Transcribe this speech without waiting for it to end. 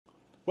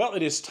Well,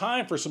 it is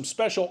time for some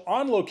special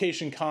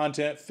on-location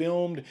content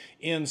filmed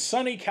in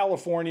sunny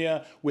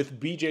California with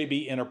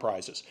BJB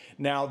Enterprises.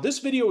 Now, this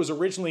video was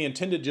originally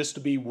intended just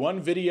to be one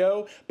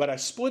video, but I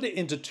split it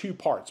into two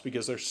parts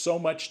because there's so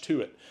much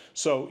to it.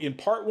 So in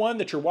part one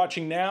that you're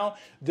watching now,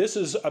 this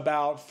is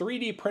about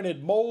 3D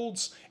printed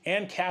molds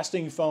and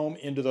casting foam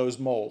into those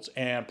molds.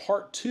 And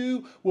part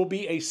two will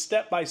be a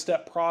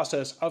step-by-step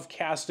process of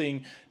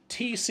casting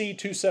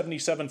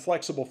TC277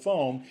 flexible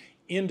foam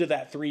into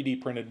that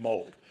 3D printed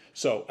mold.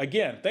 So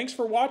again, thanks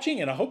for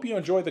watching, and I hope you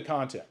enjoy the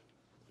content.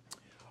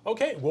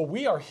 Okay, well,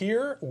 we are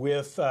here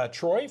with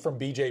Troy from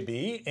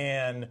BJB,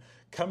 and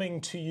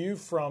coming to you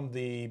from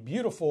the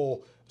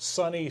beautiful,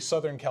 sunny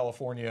Southern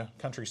California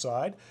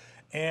countryside.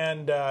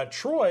 And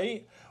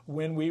Troy,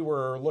 when we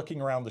were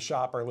looking around the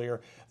shop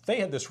earlier, they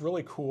had this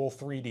really cool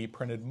 3D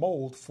printed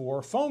mold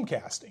for foam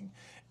casting.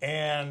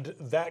 And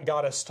that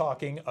got us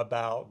talking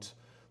about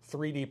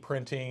 3D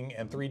printing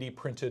and 3D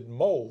printed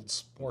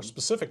molds more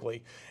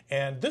specifically.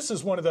 And this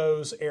is one of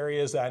those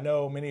areas that I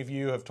know many of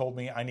you have told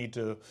me I need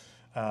to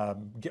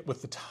get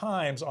with the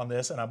times on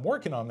this, and I'm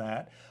working on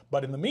that.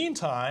 But in the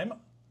meantime,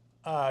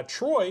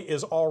 Troy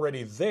is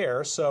already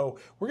there, so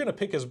we're going to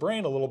pick his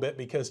brain a little bit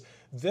because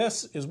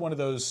this is one of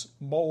those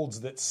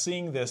molds that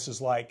seeing this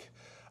is like,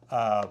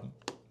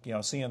 you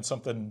know, seeing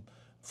something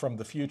from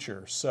the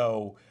future.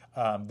 So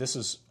this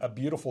is a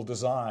beautiful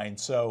design.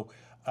 So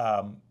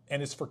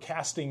and it's for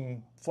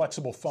casting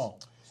flexible foam.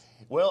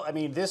 Well, I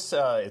mean, this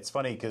it's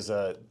funny because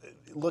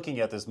looking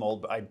at this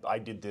mold, I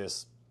did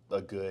this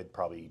a good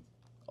probably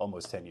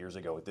almost 10 years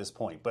ago at this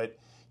point. But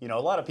you know,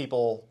 a lot of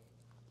people,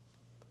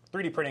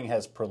 3D printing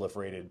has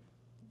proliferated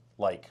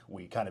like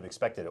we kind of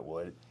expected it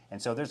would,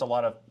 and so there's a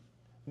lot of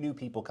new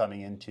people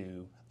coming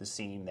into the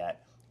scene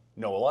that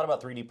know a lot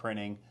about 3D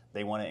printing.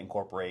 They want to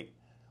incorporate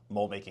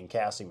mold making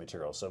casting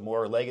materials, so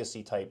more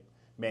legacy type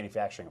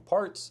manufacturing of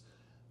parts,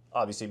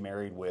 obviously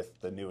married with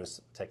the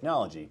newest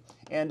technology.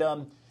 And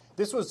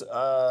this was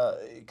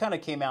kind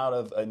of came out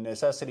of a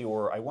necessity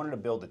where I wanted to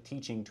build a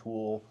teaching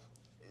tool,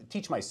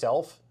 teach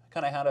myself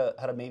kind of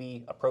how to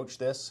maybe approach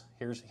this.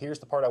 Here's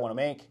the part I want to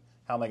make.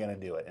 How am I going to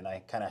do it? And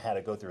I kind of had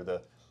to go through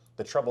the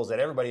troubles that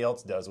everybody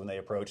else does when they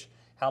approach,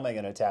 how am I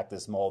going to attack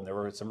this mold? And there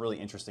were some really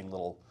interesting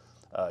little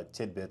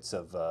tidbits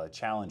of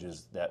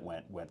challenges that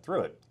went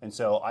through it. And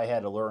so I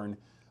had to learn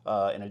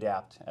and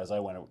adapt as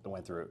I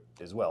went through it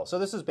as well. So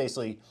this is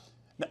basically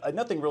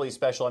nothing really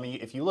special. I mean,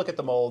 if you look at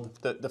the mold,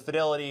 the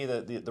fidelity,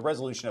 the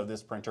resolution of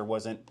this printer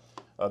wasn't,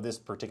 of this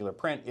particular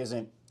print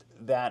isn't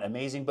that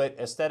amazing, but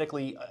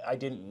aesthetically, I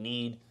didn't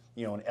need,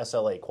 you know, an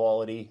SLA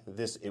quality.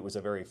 It was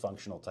a very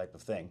functional type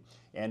of thing.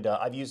 And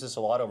I've used this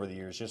a lot over the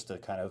years just to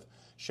kind of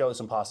show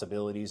some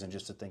possibilities and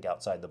just to think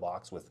outside the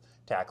box with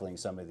tackling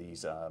some of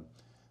these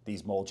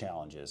mold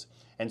challenges.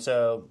 And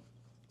so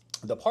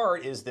the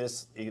part is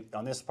this,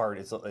 on this part,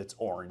 it's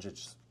orange.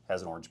 It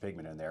has an orange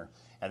pigment in there.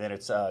 And then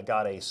it's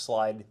got a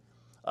slide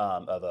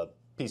of a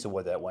piece of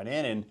wood that went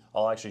in, and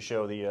I'll actually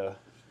show the,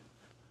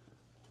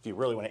 if you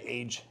really want to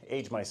age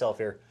myself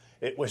here,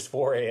 it was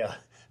for a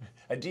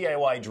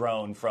DIY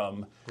drone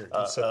from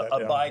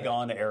a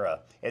bygone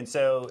era. And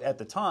so at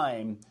the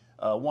time,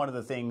 one of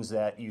the things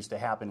that used to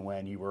happen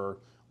when you were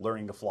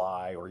learning to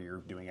fly or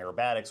you're doing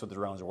aerobatics with the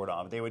drones or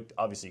whatnot, they would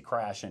obviously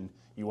crash, and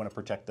you want to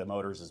protect the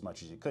motors as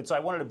much as you could. So I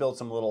wanted to build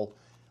some little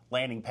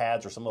landing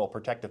pads or some little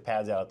protective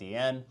pads out at the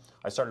end.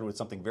 I started with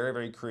something very,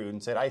 very crude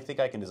and said, I think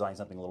I can design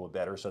something a little bit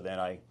better. So then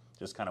I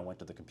just kind of went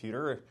to the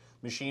computer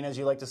machine, as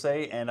you like to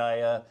say, and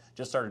I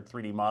just started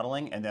 3D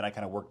modeling, and then I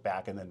kind of worked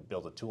back and then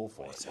built a tool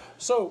for it.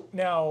 So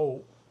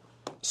now,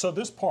 so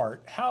this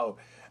part, how,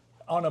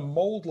 on a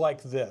mold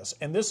like this,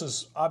 and this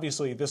is,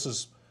 obviously, this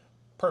is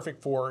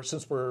perfect for,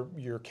 since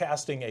you're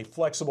casting a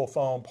flexible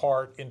foam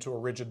part into a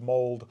rigid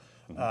mold,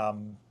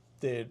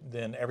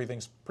 then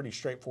everything's pretty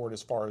straightforward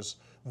as far as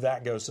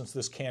that goes, since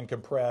this can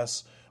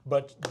compress.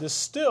 But this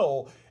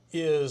still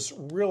is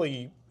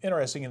really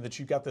interesting in that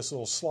you've got this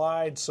little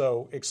slide.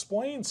 So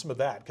explain some of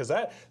that, because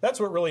that's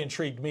what really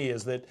intrigued me,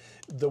 is that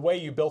the way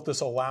you built this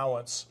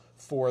allowance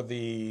for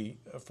the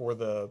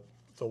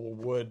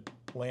wood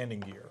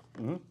landing gear.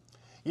 Mm-hmm.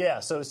 Yeah.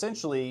 So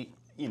essentially,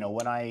 you know,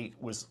 when I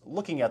was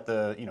looking at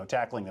the, you know,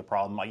 tackling the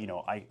problem,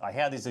 I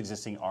had these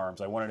existing arms.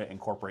 I wanted to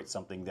incorporate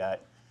something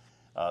that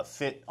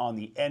fit on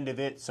the end of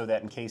it so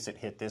that in case it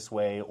hit this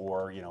way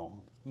or, you know,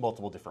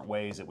 multiple different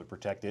ways, it would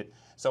protect it.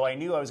 So I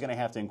knew I was going to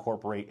have to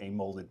incorporate a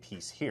molded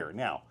piece here.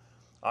 Now,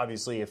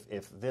 obviously,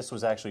 if this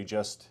was actually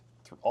just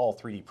all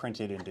 3D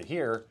printed into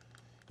here,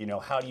 you know,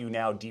 how do you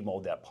now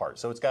demold that part?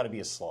 So it's got to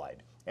be a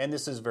slide. And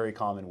this is very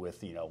common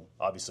with, you know,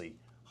 obviously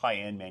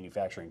high-end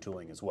manufacturing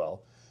tooling as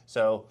well.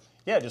 So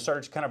yeah, just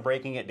started kind of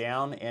breaking it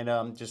down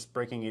and just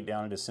breaking it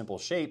down into simple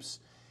shapes.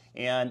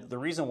 And the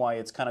reason why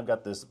it's kind of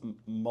got this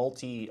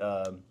multi-hinged,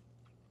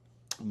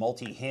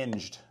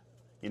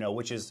 you know,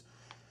 which is,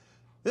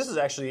 this is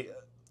actually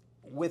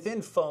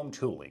within foam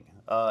tooling.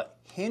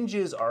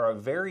 Hinges are a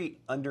very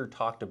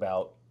under-talked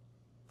about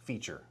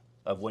feature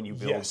of when you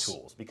build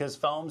tools, because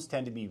foams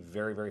tend to be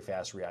very, very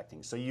fast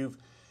reacting. So you've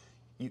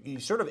you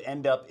sort of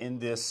end up in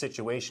this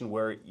situation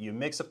where you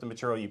mix up the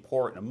material, you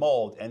pour it in a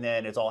mold, and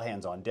then it's all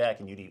hands on deck,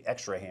 and you need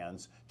extra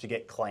hands to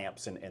get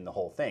clamps and the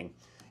whole thing.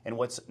 And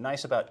what's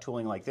nice about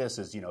tooling like this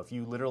is, if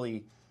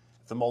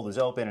the mold is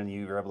open and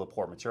you're able to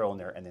pour material in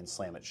there and then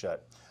slam it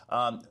shut.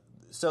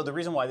 So the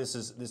reason why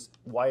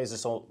why is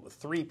this all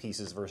 3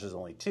 pieces versus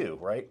only 2,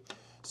 right?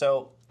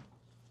 So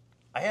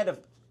I had to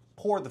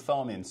pour the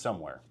foam in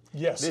somewhere.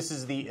 Yes. This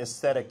is the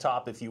aesthetic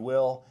top, if you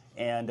will,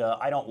 and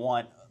I don't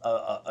want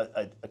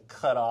a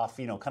cut off,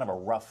 kind of a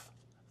rough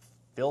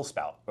fill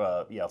spout,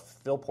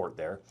 fill port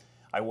there.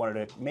 I wanted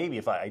it,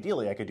 maybe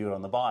ideally I could do it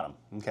on the bottom.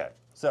 Okay,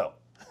 so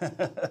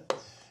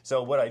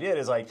so what I did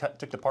is I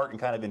took the part and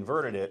kind of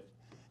inverted it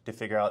to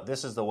figure out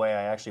this is the way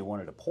I actually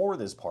wanted to pour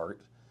this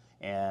part.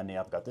 And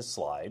I've got this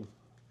slide.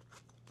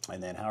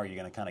 And then how are you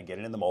going to kind of get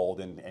it in the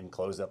mold and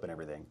close up and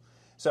everything?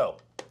 So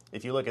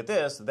if you look at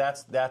this,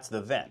 that's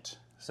the vent.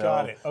 So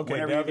got it. Okay.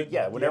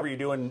 Whenever you're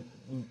doing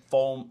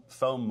foam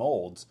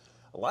molds,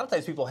 a lot of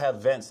times people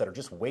have vents that are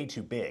just way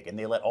too big and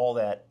they let all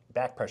that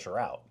back pressure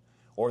out.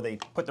 Or they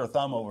put their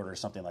thumb over it or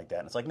something like that.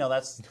 And it's like,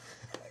 no,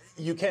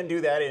 you can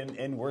do that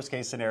in worst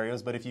case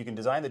scenarios, but if you can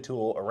design the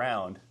tool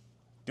around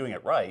doing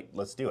it right,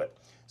 let's do it.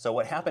 So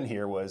what happened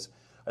here was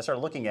I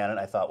started looking at it and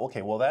I thought,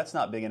 okay, well, that's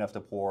not big enough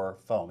to pour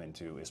foam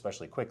into,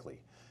 especially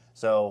quickly.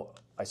 So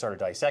I started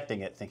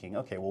dissecting it thinking,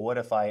 okay, well, what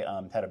if I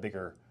had a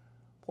bigger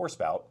pour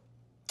spout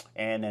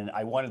and then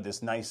I wanted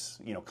this nice,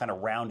 kind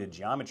of rounded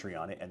geometry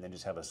on it and then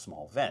just have a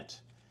small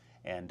vent.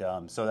 And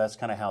so that's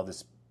kind of how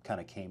this kind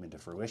of came into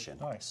fruition.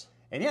 Nice.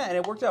 And and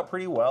it worked out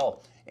pretty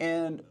well.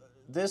 And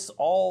this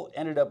all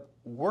ended up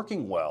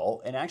working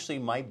well. And actually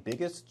my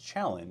biggest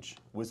challenge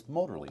was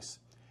mold release.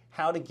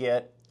 How to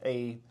get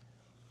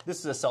this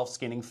is a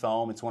self-skinning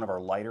foam. It's one of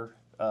our lighter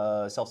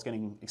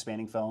self-skinning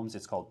expanding foams.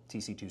 It's called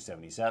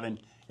TC277.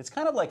 It's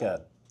kind of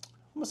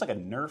almost like a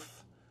Nerf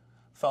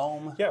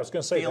foam. Yeah, I was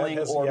going to say feeling,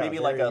 that has, or maybe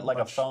like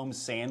a foam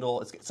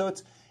sandal.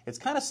 It's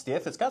kind of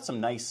stiff. It's got some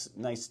nice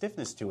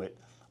stiffness to it,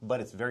 but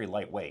it's very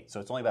lightweight. So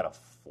it's only about a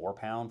 4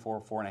 pound,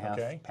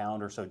 4.5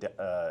 pound or so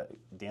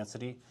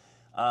density.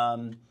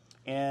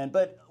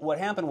 But what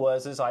happened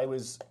was I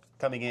was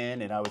coming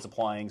in and I was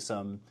applying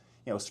some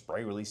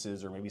spray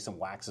releases or maybe some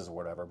waxes or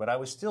whatever, but it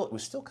was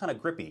still kind of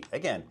grippy.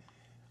 Again,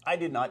 I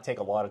did not take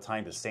a lot of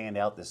time to sand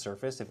out the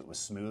surface. If it was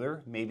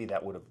smoother, maybe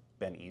that would have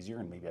been easier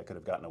and maybe I could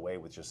have gotten away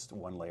with just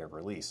 1 layer of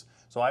release.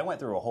 So I went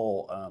through a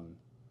whole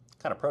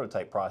kind of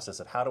prototype process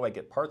of how do I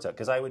get parts out,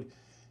 because I would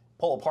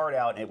pull a part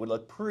out and it would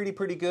look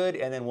pretty good,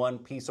 and then one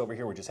piece over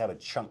here would just have a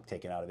chunk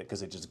taken out of it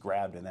because it just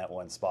grabbed in that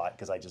one spot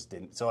because I just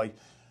didn't. So I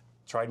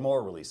tried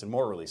more release,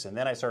 and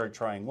then I started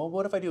trying, well,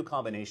 what if I do a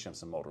combination of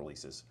some mold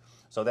releases?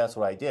 So that's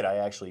what I did. I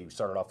actually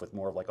started off with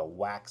more of like a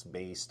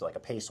wax-based, like a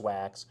paste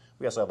wax.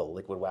 We also have a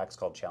liquid wax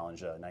called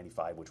Challenge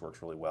 95, which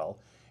works really well.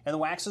 And the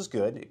wax is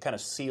good. It kind of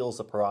seals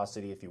the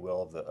porosity, if you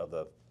will, of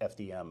the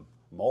FDM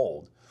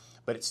mold,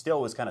 but it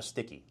still was kind of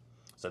sticky.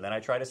 So then I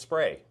tried a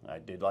spray. I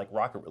did like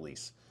rocket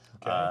release.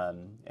 Okay.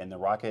 And the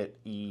Rocket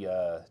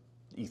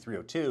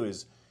E302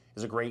 is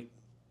a great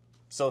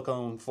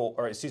silicone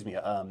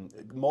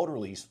mold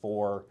release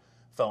for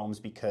foams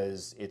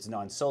because it's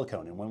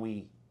non-silicone. And when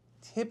we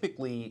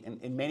typically,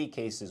 in many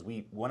cases,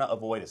 we want to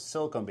avoid a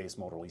silicone-based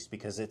mold release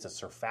because it's a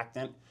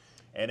surfactant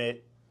and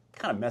it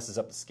kind of messes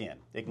up the skin.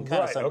 It can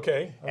kind of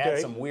add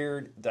some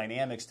weird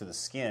dynamics to the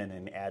skin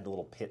and add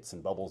little pits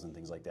and bubbles and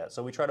things like that.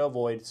 So we try to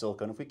avoid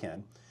silicone if we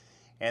can.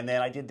 And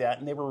then I did that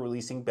and they were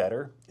releasing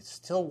better. It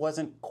still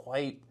wasn't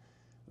quite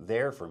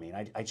there for me.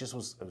 And I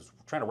was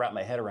trying to wrap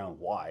my head around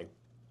why.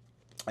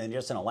 And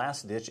just in a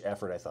last-ditch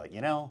effort, I thought,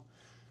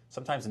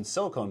 sometimes in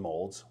silicone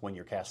molds, when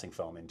you're casting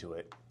foam into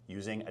it,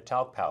 using a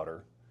talc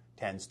powder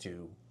tends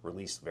to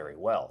release very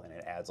well. And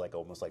it adds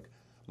almost like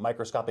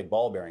microscopic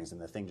ball bearings, and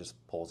the thing just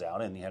pulls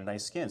out, and you had a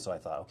nice skin. So I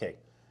thought, okay,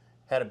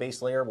 had a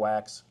base layer of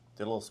wax,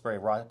 did a little spray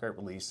of rocket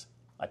release.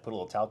 I put a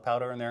little talc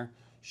powder in there,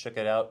 shook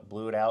it out,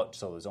 blew it out,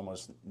 so it was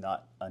almost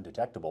not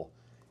undetectable.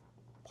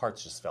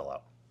 Parts just fell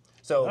out.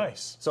 So,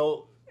 nice.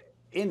 So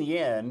in the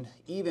end,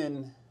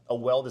 even a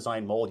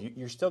well-designed mold,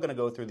 you're still going to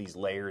go through these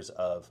layers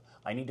of,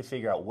 I need to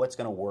figure out what's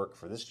going to work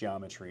for this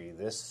geometry,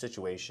 this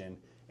situation,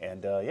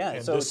 and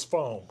so this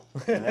foam.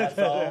 And that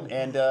foam,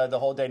 and the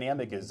whole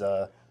dynamic is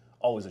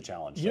always a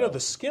challenge. The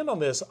skin on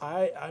this,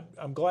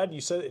 I'm glad you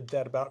said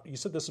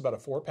this about a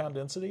 4 pound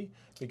density,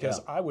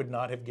 because I would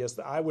not have guessed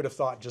that. I would have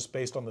thought, just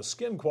based on the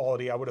skin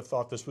quality, I would have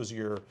thought this was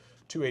your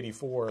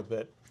 284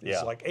 that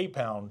is like 8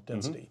 pound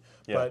density.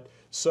 Mm-hmm. But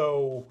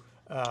so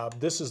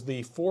this is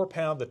the 4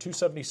 pound, the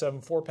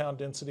 277 4 pound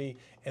density,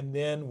 and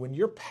then when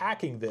you're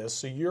packing this,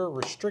 so you're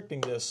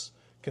restricting this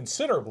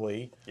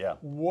considerably. Yeah.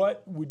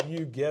 What would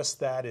you guess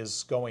that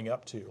is going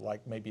up to?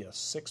 Like maybe a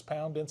 6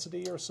 pound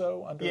density or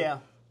so under? Yeah.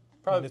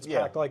 Probably, when it's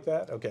packed like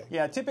that? Okay.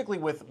 Yeah, typically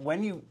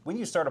when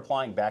you start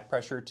applying back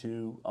pressure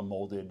to a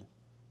molded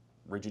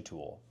rigid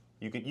tool,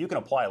 you can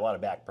apply a lot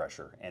of back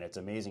pressure, and it's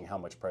amazing how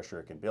much pressure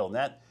it can build.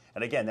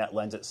 And again, that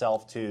lends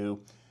itself to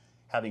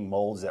having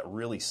molds that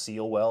really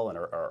seal well and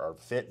are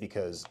fit,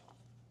 because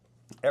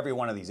every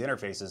one of these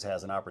interfaces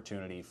has an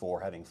opportunity for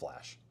having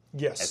flash.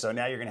 Yes. And so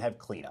now you're going to have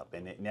cleanup.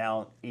 And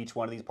now each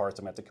one of these parts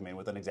I'm going to have to come in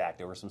with an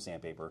X-Acto or some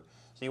sandpaper.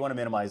 So you want to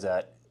minimize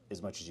that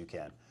as much as you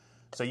can.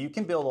 So you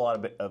can build a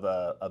lot of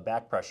a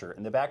back pressure.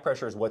 And the back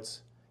pressure is what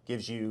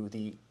gives you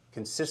the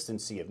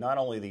consistency of not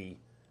only the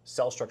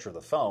cell structure of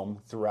the foam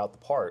throughout the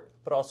part,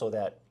 but also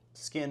that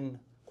skin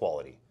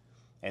quality.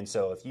 And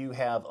so if you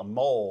have a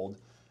mold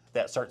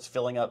that starts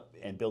filling up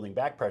and building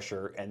back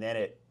pressure, and then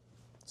it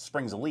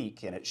springs a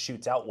leak and it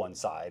shoots out one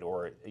side,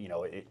 or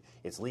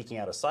it's leaking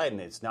out a side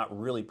and it's not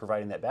really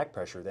providing that back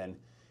pressure, then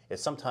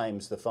it's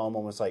sometimes the foam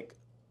almost like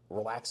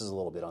relaxes a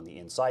little bit on the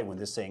inside when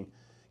this thing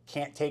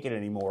can't take it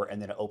anymore,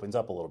 and then it opens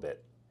up a little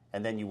bit.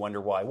 And then you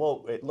wonder why.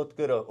 Well, it looked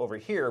good over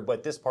here,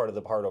 but this part of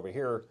the part over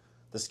here,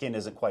 the skin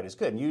isn't quite as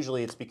good. And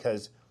usually it's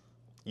because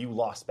you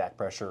lost back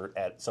pressure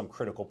at some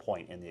critical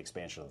point in the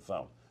expansion of the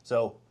foam.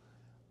 So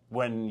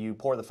when you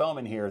pour the foam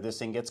in here, this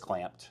thing gets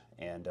clamped,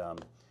 and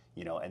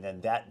and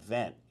then that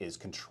vent is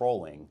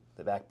controlling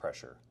the back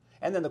pressure.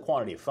 And then the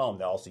quantity of foam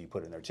that also you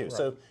put in there too. Right.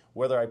 So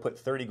whether I put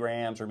 30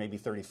 grams or maybe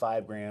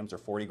 35 grams or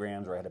 40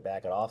 grams, or I had to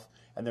back it off,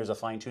 and there's a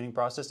fine-tuning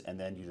process, and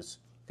then you just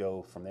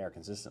go from there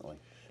consistently.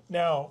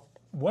 Now,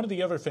 one of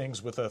the other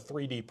things with a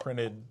 3D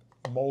printed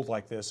mold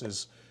like this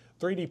is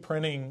 3D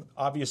printing,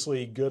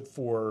 obviously good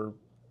for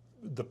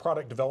the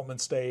product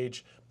development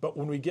stage, but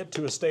when we get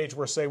to a stage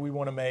where, say, we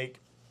want to make,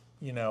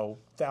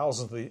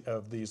 thousands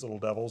of these little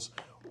devils,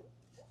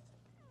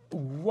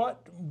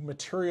 what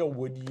material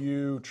would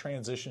you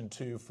transition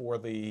to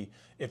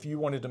if you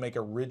wanted to make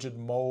a rigid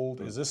mold?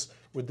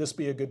 Would this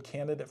be a good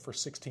candidate for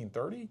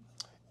 1630?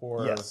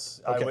 Or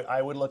yes, okay.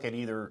 I would look at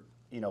either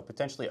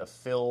potentially a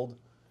filled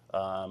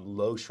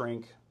low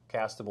shrink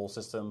castable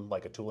system,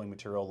 like a tooling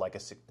material like a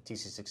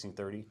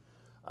TC1630,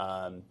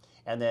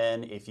 and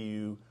then if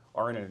you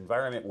are in an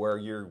environment where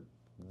you're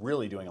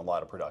really doing a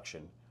lot of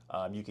production,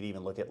 you could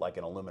even look at like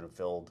an aluminum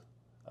filled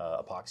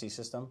epoxy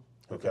system.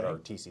 We've got our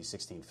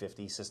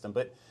TC1650 system.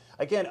 But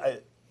again,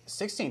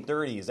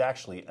 1630 is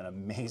actually an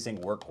amazing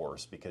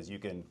workhorse because you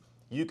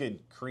could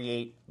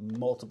create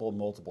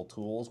multiple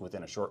tools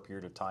within a short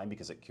period of time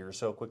because it cures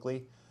so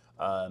quickly.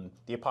 The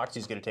epoxy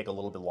is going to take a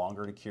little bit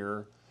longer to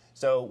cure.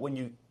 So when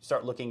you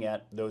start looking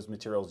at those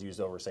materials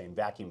used over, say, in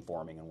vacuum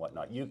forming and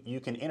whatnot,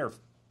 you can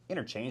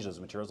interchange those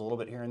materials a little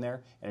bit here and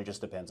there, and it just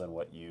depends on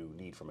what you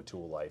need from a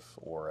tool life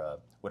or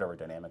whatever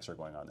dynamics are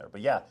going on there. But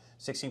yeah,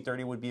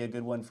 1630 would be a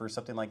good one for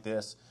something like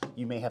this.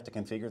 You may have to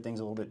configure things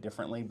a little bit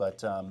differently,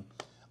 but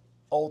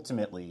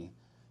ultimately,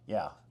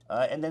 yeah.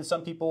 And then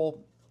some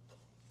people,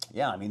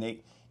 yeah, I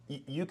mean,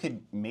 you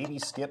could maybe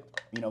skip,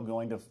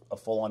 going to a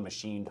full-on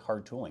machined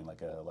hard tooling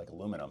like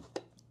aluminum.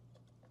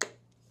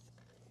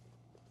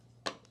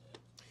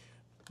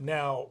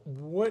 Now,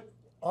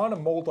 on a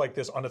mold like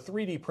this, on a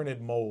 3D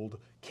printed mold,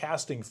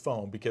 casting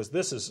foam, because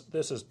this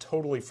is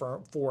totally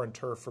foreign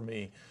turf for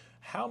me.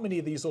 How many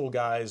of these little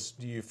guys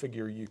do you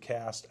figure you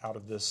cast out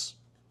of this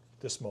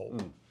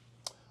mold?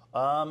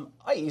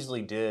 I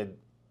easily did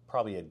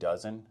probably a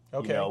dozen.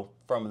 Okay.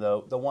 From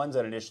the ones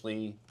that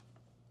initially,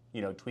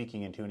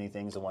 tweaking and tuning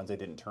things, the ones that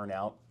didn't turn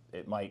out,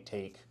 it might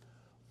take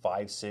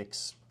 5,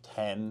 6,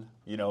 10,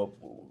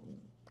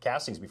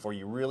 castings before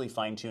you really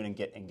fine tune and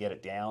get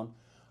it down.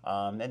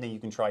 And then you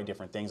can try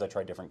different things. I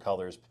tried different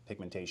colors,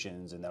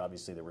 pigmentations, and then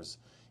obviously there was,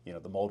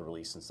 the mold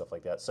release and stuff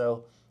like that.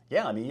 So,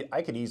 yeah, I mean,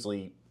 I could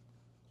easily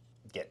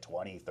get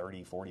 20,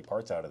 30, 40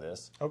 parts out of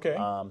this. Okay.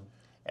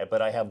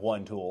 But I have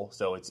one tool,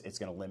 so it's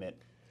going to limit.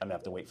 I'm going to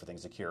have to wait for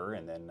things to cure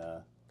and then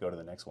go to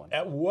the next one.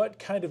 At what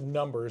kind of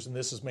numbers, and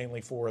this is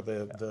mainly for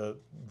the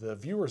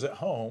viewers at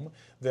home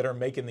that are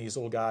making these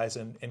little guys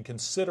and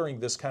considering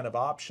this kind of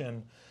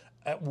option,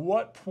 at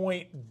what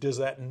point does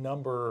that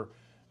number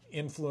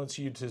influence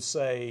you to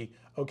say,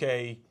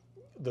 okay,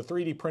 the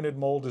 3D printed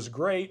mold is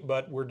great,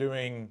 but we're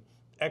doing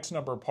X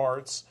number of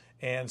parts,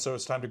 and so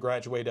it's time to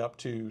graduate up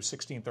to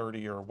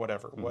 1630 or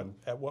whatever. Mm-hmm.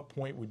 At what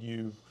point would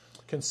you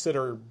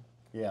consider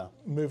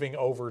moving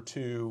over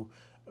to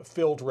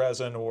filled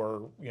resin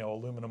or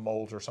aluminum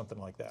molds or something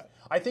like that?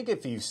 I think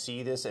if you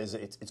see this as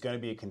it's going to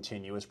be a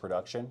continuous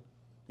production,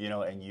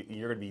 and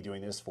you're going to be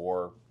doing this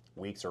for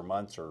weeks or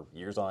months or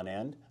years on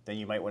end, then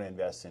you might want to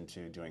invest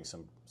into doing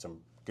some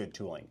good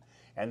tooling.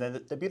 And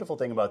then the beautiful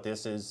thing about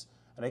this is,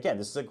 and again,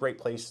 this is a great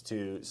place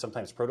to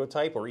sometimes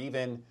prototype or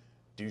even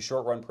do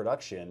short-run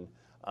production.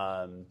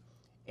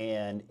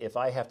 And if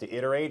I have to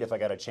iterate, if I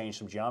got to change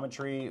some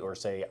geometry or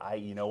say,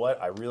 you know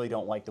what, I really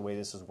don't like the way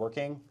this is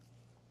working,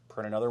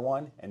 print another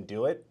one and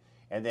do it.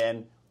 And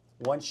then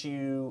once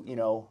you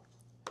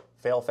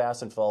fail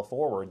fast and fall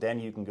forward, then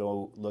you can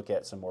go look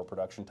at some more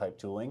production-type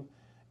tooling.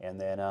 And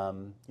then,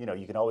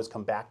 you can always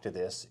come back to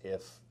this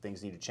if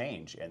things need to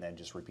change and then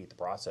just repeat the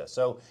process.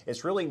 So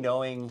it's really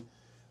knowing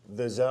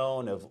the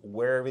zone of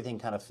where everything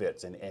kind of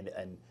fits.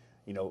 And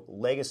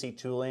legacy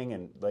tooling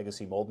and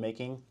legacy mold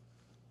making,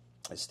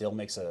 it still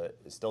makes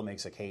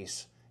a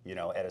case,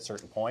 at a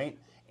certain point.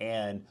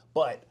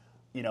 But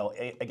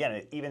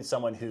again, even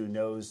someone who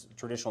knows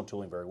traditional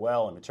tooling very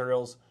well and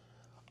materials,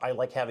 I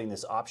like having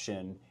this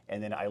option,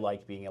 and then I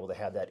like being able to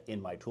have that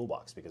in my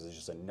toolbox because it's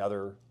just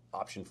another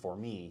option for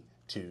me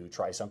to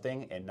try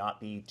something and not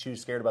be too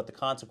scared about the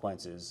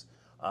consequences.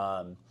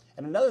 And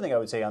another thing I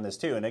would say on this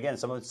too, and again,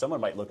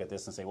 someone might look at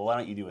this and say, well, why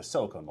don't you do a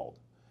silicone mold?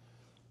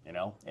 You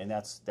know, and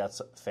that's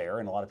fair,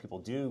 and a lot of people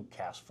do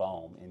cast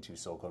foam into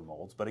silicone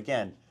molds. But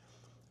again,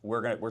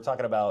 we're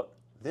talking about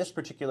this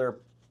particular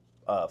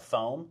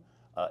foam.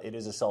 It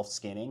is a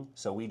self-skinning,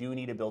 so we do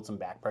need to build some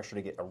back pressure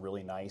to get a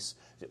really nice.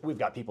 We've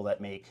got people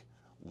that make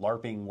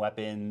LARPing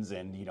weapons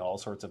and, you know, all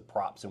sorts of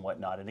props and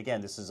whatnot. And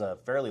again, this is a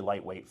fairly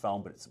lightweight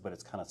foam, but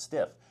it's kind of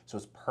stiff, so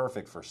it's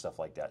perfect for stuff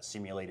like that.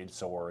 Simulated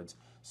swords,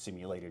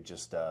 simulated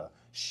just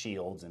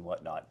shields and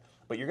whatnot.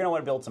 But you're going to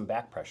want to build some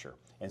back pressure.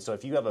 And so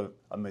if you have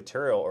a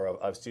material or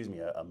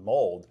a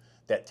mold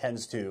that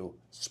tends to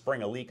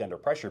spring a leak under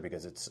pressure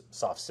because it's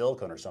soft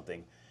silicone or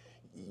something,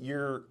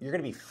 you're going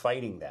to be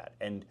fighting that.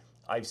 And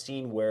I've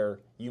seen where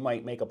you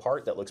might make a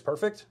part that looks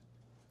perfect,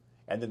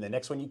 and then the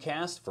next one you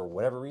cast, for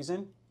whatever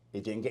reason,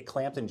 it didn't get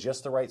clamped in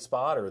just the right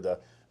spot, or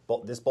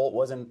this bolt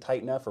wasn't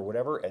tight enough, or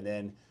whatever, and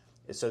then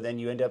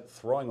you end up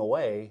throwing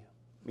away,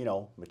 you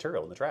know,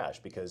 material in the trash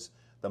because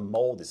the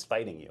mold is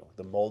fighting you.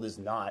 The mold is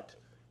not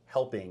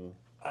helping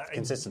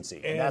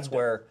consistency, and that's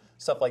where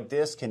stuff like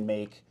this can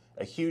make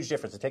a huge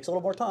difference. It takes a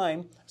little more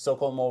time.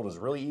 Silicone mold is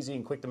really easy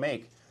and quick to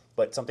make,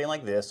 but something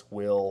like this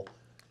will,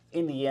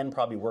 in the end,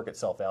 probably work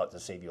itself out to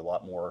save you a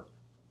lot more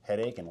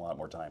headache and a lot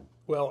more time.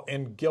 Well,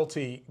 and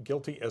guilty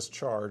as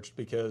charged,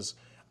 because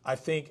I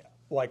think,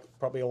 like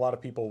probably a lot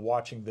of people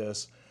watching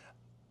this,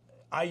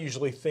 I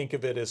usually think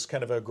of it as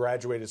kind of a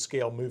graduated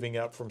scale, moving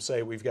up from,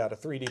 say, we've got a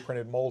 3D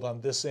printed mold on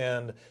this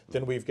end,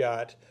 then we've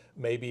got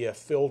maybe a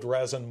filled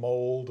resin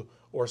mold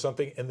or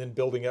something, and then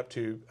building up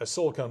to a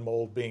silicone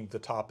mold being the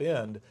top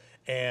end.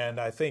 And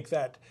I think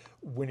that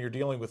when you're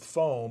dealing with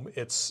foam,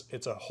 it's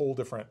a whole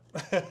different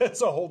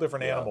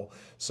animal.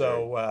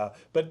 So,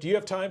 but do you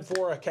have time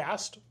for a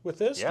cast with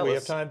this? Yeah, do we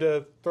have time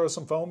to throw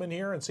some foam in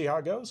here and see how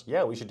it goes?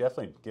 Yeah, we should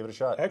definitely give it a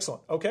shot.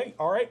 Excellent. Okay.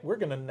 All right. We're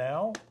going to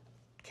now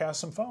cast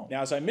some foam.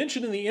 Now, as I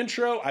mentioned in the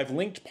intro, I've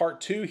linked part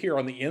 2 here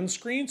on the end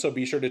screen, so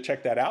be sure to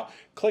check that out.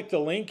 Click the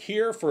link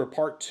here for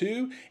part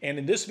 2, and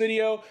in this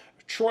video,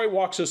 Troy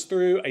walks us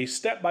through a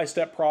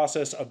step-by-step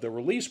process of the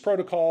release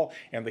protocol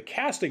and the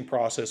casting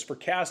process for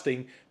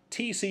casting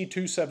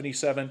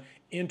TC277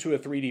 into a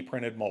 3D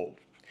printed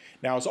mold.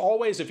 Now, as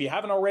always, if you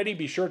haven't already,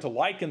 be sure to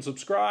like and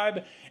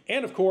subscribe,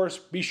 and of course,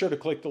 be sure to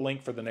click the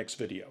link for the next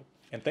video.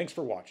 And thanks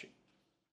for watching.